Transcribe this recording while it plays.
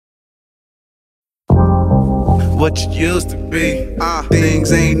what you used to be.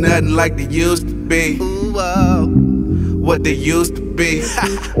 Things ain't nothing like they used to be. What they used to be.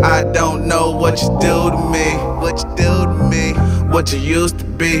 I don't know what you do to me. What you do to me. What you used to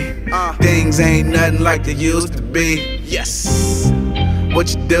be. Things ain't nothing like they used to be. Yes.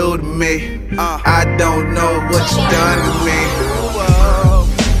 What you do to me. I don't know what you done to me.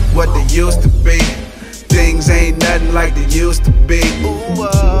 What they used to be. Things ain't nothing like they used to be.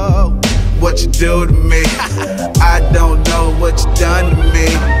 What you do to me. I don't know what you done to me.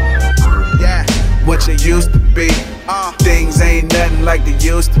 Yeah. What you used to be. Things ain't nothing like they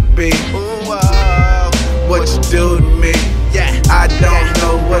used to be. What you do to me. I don't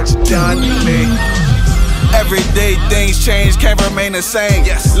know what you done to me. Every day things change, can't remain the same.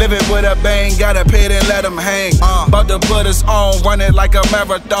 Living with a bang, gotta pay it and let them hang. About to put us on, run it like a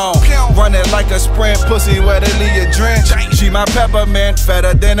marathon. Run it like a sprint, pussy where they leave you drenched. She my peppermint,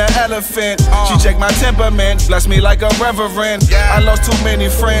 fatter than an elephant. She check my temperament, bless me like a reverend. I lost too many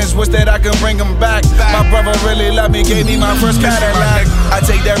friends, wish that I could bring them back. My brother really loved me, gave me my first Cadillac. I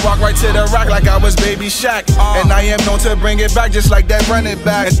take that rock right to the rock like I was Baby Shaq. And I am known to bring it back just like that running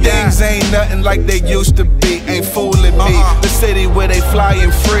back. And things ain't nothing like they used to be. Ain't fooling me. The city where they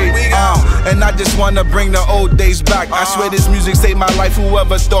flying free. And I just wanna bring the old days back. I swear this music saved my life.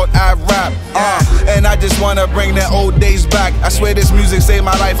 Whoever thought I'd rap? And I just wanna bring the old days back. I swear this music saved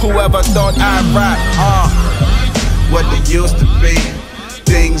my life. Whoever thought I'd rap? What they used to be.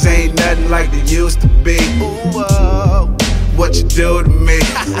 Things ain't nothing like they used to be. What you do to me.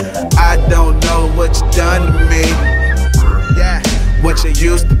 I don't know what you done to me. What you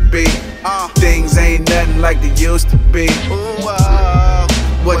used to be. Things ain't nothing like they used to be.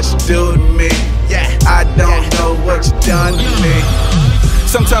 What you do to me. I don't know what you done to me.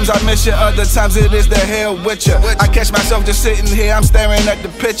 Sometimes I miss you, other times it is the hell with you. I catch myself just sitting here, I'm staring at the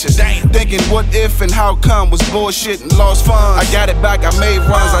pictures. Thinking what if and how come was bullshit and lost funds. I got it back, I made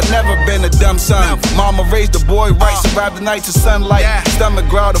runs, I never been a dumb son. Mama raised the boy right, survived the night to sunlight. Stomach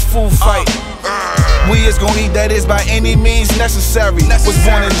growled a food fight. We is gon' eat, that is by any means necessary. Was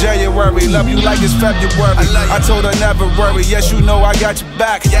born in January, love you like it's February. I told her never worry, yes you know I got your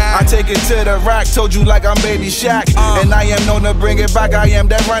back. I take it to the rack, told you like I'm Baby Shaq. And I am known to bring it back, I am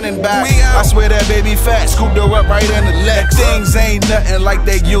that running back. I swear that baby fat, scooped her up right in the leg. Things ain't nothing like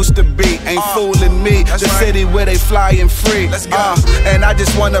they used to be, ain't fooling me. The city where they flying free. And I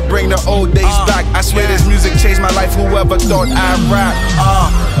just wanna bring the old days back. I swear this music changed my life, whoever thought I'd rap?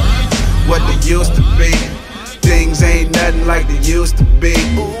 What they used to be. Things ain't nothing like they used to be.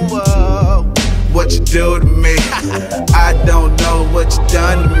 What you do to me. I don't know what you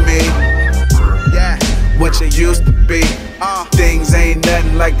done to me. What you used to be. Things ain't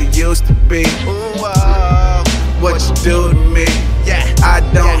nothing like they used to be. What you do to me. I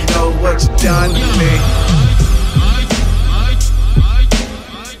don't